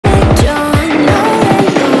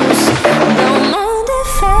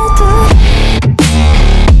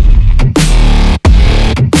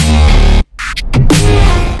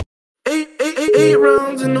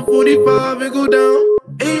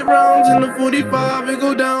45, it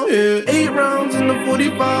go down, yeah. 8 rounds in the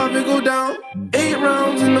 45, it go down. 8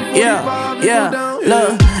 rounds in the 45, it go down, yeah.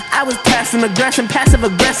 Look, I was passing aggression, passive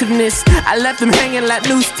aggressiveness. I left him hanging like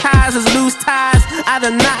loose ties is loose ties.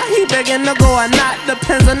 Either not, he begging to go or not.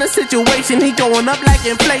 Depends on the situation, he going up like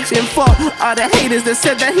inflation. Fuck all the haters that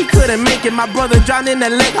said that he couldn't make it. My brother drowned in the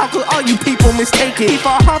lake, how could all you people mistake it? He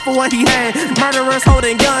fought hard for what he had, murderers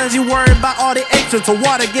holding guns. You worried about all the extra till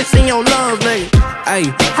water gets in your lungs, nigga. Hey,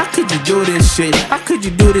 how could you do this shit? How could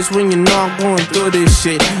you do this when you know I'm going through this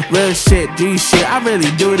shit? Real shit, G shit, I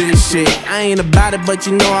really do this shit. I ain't about it, but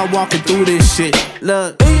you know I'm walking through this shit.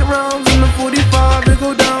 Look, 8 rounds in the 45, it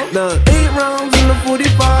go down. Look, 8 rounds in the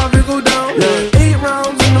 45, it go down. Look, 8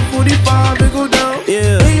 rounds in the 45, it go down.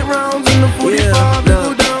 yeah. 8 rounds in the 45, it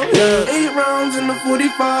go down. Look, 8 rounds in the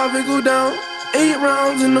 45, it go down. 8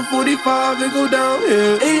 rounds in the 45, it go down.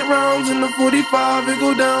 Yeah. 8 rounds in the 45, it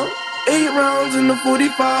go down. 8 rounds in the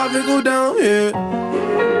 45, it go down. Yeah.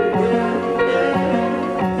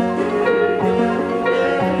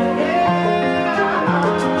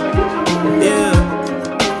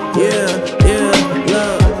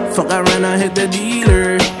 Fuck, I ran, I hit the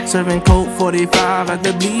dealer. Serving coke 45 at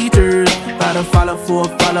the bleachers. About to follow for a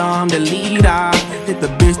follow, I'm the leader. Hit the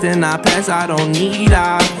bitch, then I pass, I don't need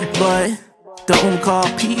her. But don't call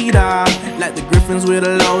Peter. Like the Griffins with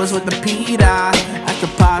the lowest with the Peter. At the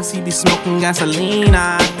pops, he be smoking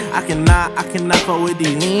gasolina. I cannot fuck with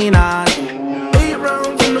these Ninas. 8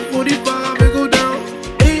 rounds in the 45, it go down.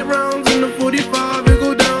 8 rounds in the 45, it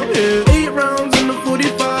go down. Yeah. 8 rounds in the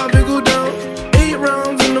 45, it go down. 8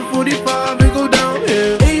 rounds in the 45, it go down.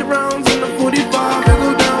 Yeah. 8 rounds in the 45, it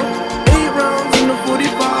go down. 8 rounds in the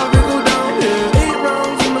 45, it go down. Yeah. 8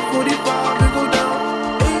 rounds in the 45, it go down.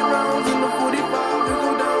 8 rounds in the 45, it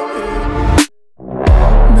go down. Yeah.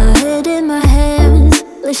 My head in my hands,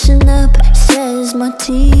 listen up, says my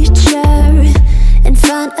teacher. In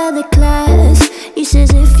front of the class, he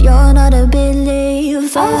says if you're not a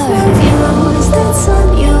believer, I've views, that's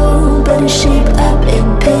on you. Better shape up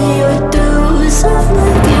and pay your dues. Of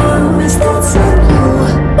my views, that's on you.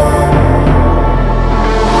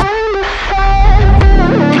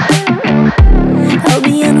 I'll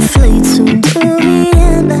be on a flight soon to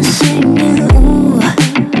Vienna singing, ooh.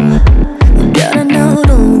 Gotta know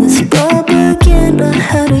all this propaganda,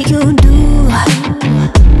 how do you do?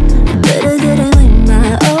 Better get it with my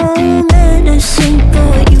own medicine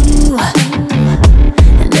for you.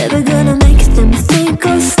 Never gonna make them think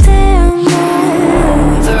I'll stand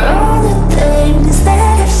there. For all the things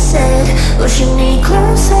that I've said, pushing me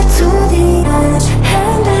closer to the edge.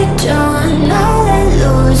 And I don't know let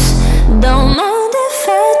loose, don't mind if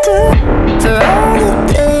I do. For all the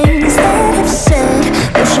things that I've said,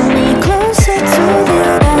 pushing me closer to the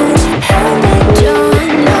edge. And I don't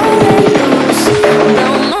know let loose,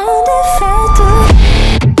 don't mind if I do.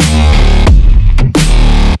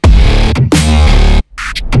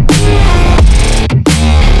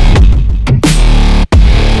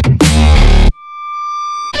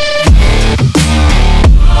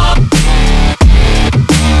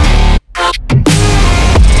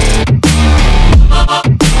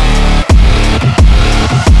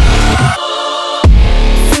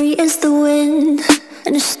 Free as the wind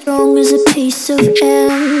and as strong as a piece of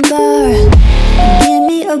amber. Give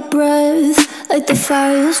me a breath like the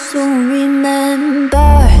fire you'll soon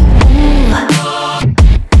remember. Ooh.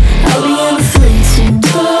 I'll be on a flight soon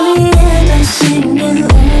to Vienna singing, ooh.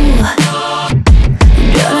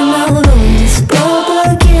 Gotta know all this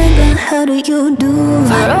propaganda, how do you do?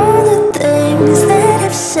 For all the things that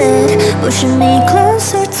I've said, pushing me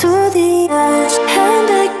closer to the edge. And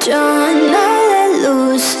I don't know let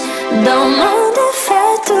loose, don't mind if I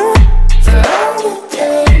do. For all the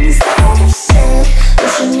things that I've said,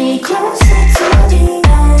 pushing me closer to the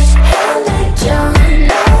edge. And I don't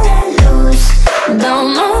know let loose, don't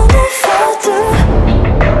mind if I do.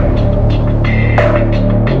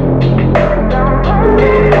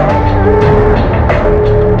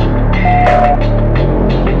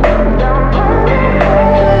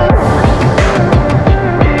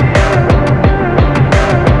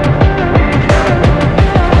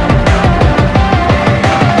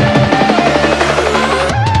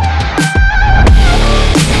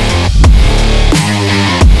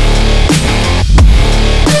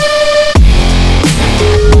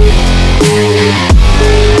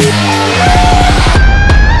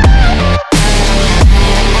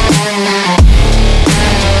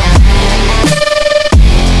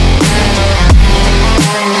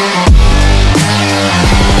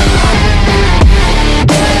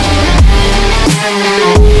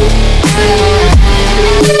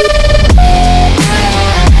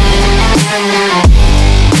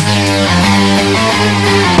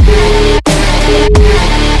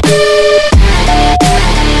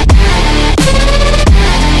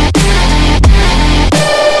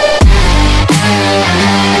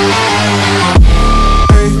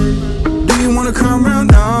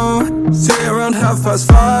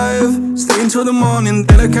 5:30. Stay until the morning,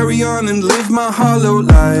 then I carry on and live my hollow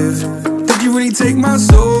life. Did you really take my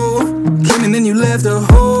soul? Came and then you left a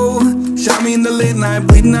hole. Shot me in the late night,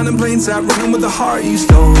 bleeding out in plain sight, running with the heart you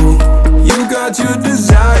stole. You got your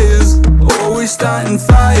desires, always starting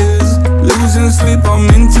fires. Losing sleep, I'm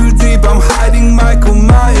in too deep, I'm hiding Michael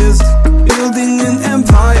Myers. Building an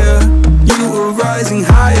empire, you were rising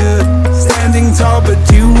higher. Standing tall, but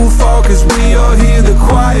you will fall, cause we all hear the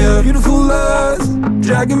choir. Beautiful lust,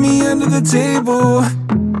 dragging me under the table.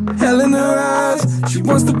 Hell in her eyes, she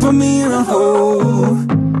wants to put me in a hole.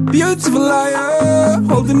 Beautiful liar,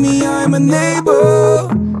 holding me, I'm a neighbor.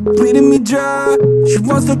 Bleeding me dry, she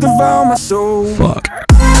wants to devour my soul. Fuck.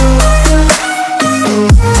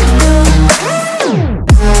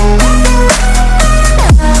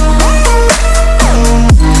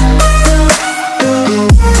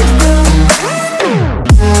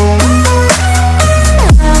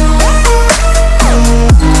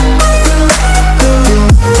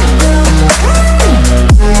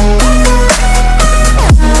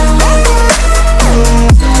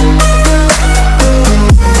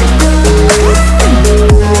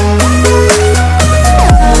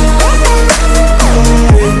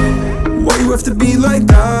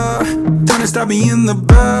 Stab me in the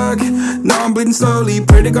back. Now I'm bleeding slowly.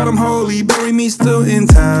 Pray to God I'm holy. Bury me still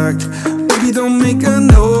intact. Baby, don't make a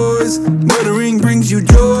noise. Murdering brings you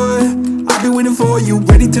joy. I've been waiting for you,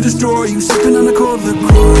 ready to destroy you. Sipping on the cold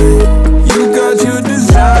liqueur. You got your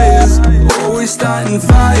desires, always starting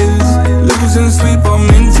fires. Losing sleep, I'm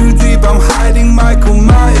in too deep, I'm hiding Michael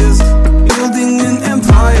Myers. Building an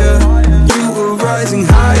empire, you were rising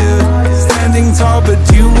higher. Standing tall, but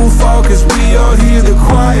you will fall, cause we all hear the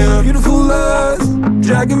choir. Beautiful lust,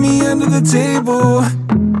 dragging me under the table.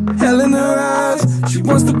 Hell in her eyes, she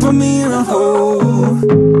wants to put me in a hole.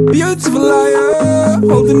 Beautiful liar,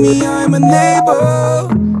 holding me, I'm a neighbor.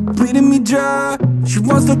 Bleeding me dry, she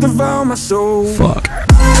wants to devour my soul. Fuck.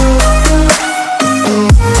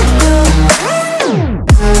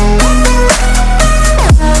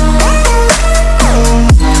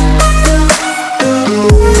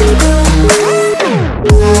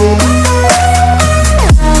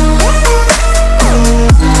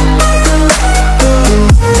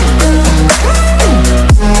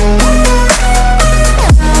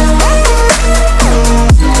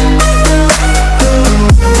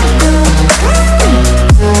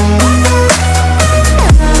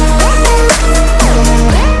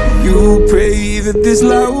 This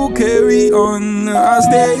life will carry on. I'll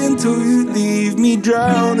stay until you leave me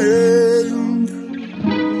drowning.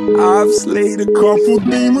 I've slayed a couple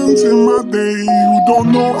demons in my day. You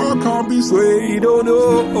don't know I can't be swayed. Oh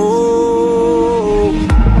no.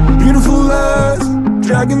 Beautiful lust,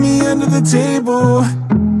 dragging me under the table.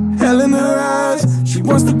 Hell in her eyes, she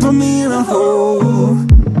wants to put me in a hole.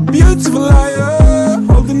 Beautiful liar,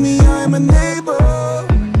 holding me, I'm a neighbor.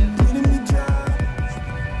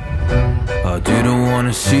 I didn't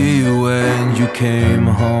wanna see you when you came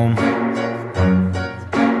home,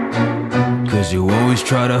 cause you always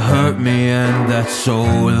try to hurt me, and that's so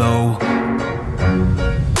low.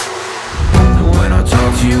 And when I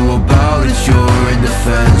talk to you about it, you're in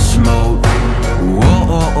defense mode.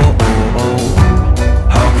 Whoa, oh, oh, oh, oh.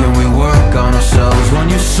 How can we work on ourselves when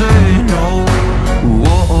you say no?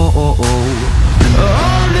 Whoa, oh, oh, oh.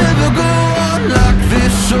 I'll never go on like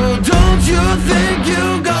this, so don't you think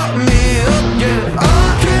you got me? Yeah, I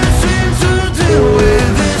can't seem to deal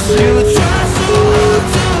with this. You try so hard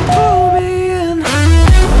to pull me in.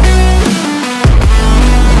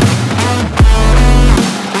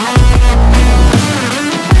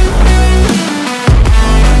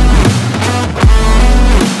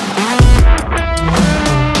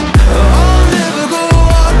 I'll never go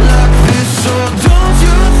on like this, so don't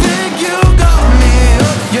you think you got me?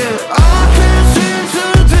 Yeah, I can't seem to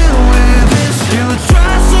deal with this. You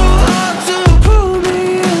try so hard to pull me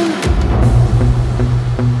in.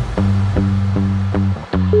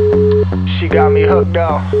 She got me hooked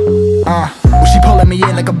up. Well, she pulling me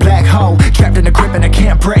in like a black hole, trapped in a grip and I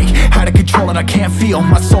can't break. Out of control and I can't feel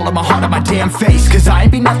my soul and my heart on my damn face. Cause I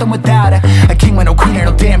ain't be nothing without her. A king with no queen and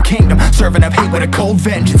no damn kingdom. Serving up hate with a cold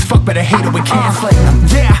vengeance. Fuck but I hate her, we can't slay them.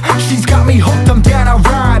 Yeah, she's got me hooked, I'm down, I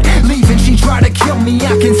ride. Leaving, she tried to kill me,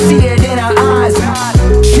 I can see it in her eyes.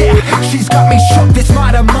 Yeah, she's got me shook, this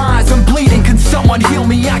my demise. I'm bleeding, can someone heal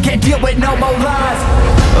me? I can't deal with no more lies.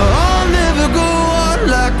 I'll never go on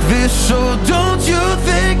like this, so don't you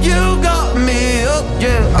think you got me up?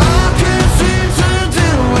 Yeah, I can't seem to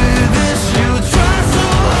deal with this. You try so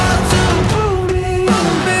hard to pull me up,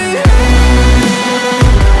 baby.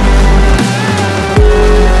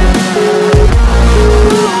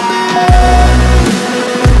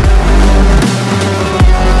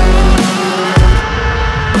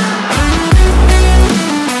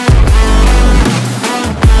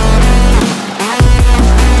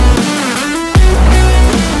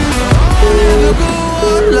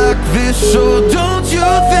 So don't you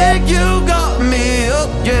think you got me up,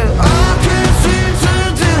 yeah. I can't seem to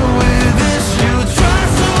deal with this. You try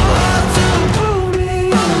so hard to pull me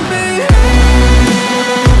on me.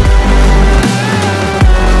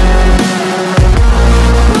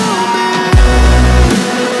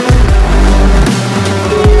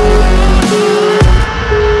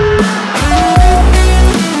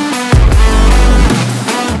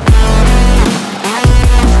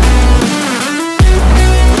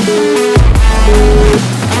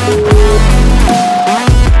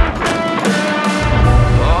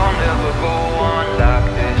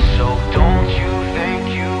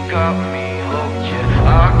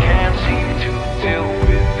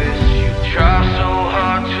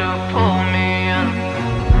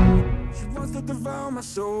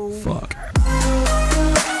 Fuck.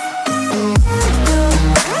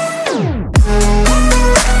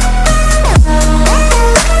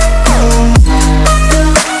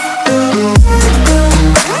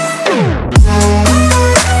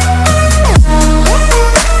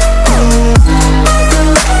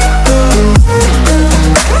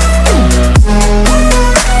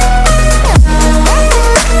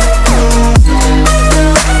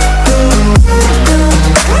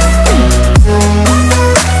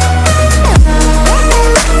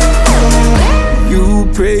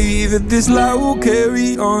 That this life will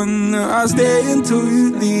carry on. I'll stay until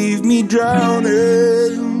you leave me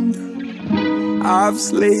drowning. I've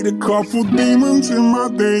slayed a couple demons in my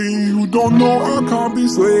day who don't know I can't be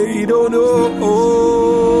swayed. Oh no.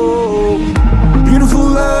 Beautiful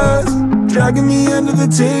lies dragging me under the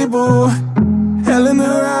table. Hell in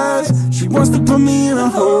her eyes, she wants to put me in a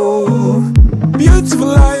hole. Beautiful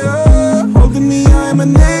liar, holding me, I'm a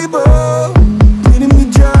neighbor, bleeding me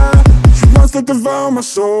dry. To devour my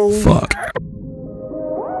soul. Fuck.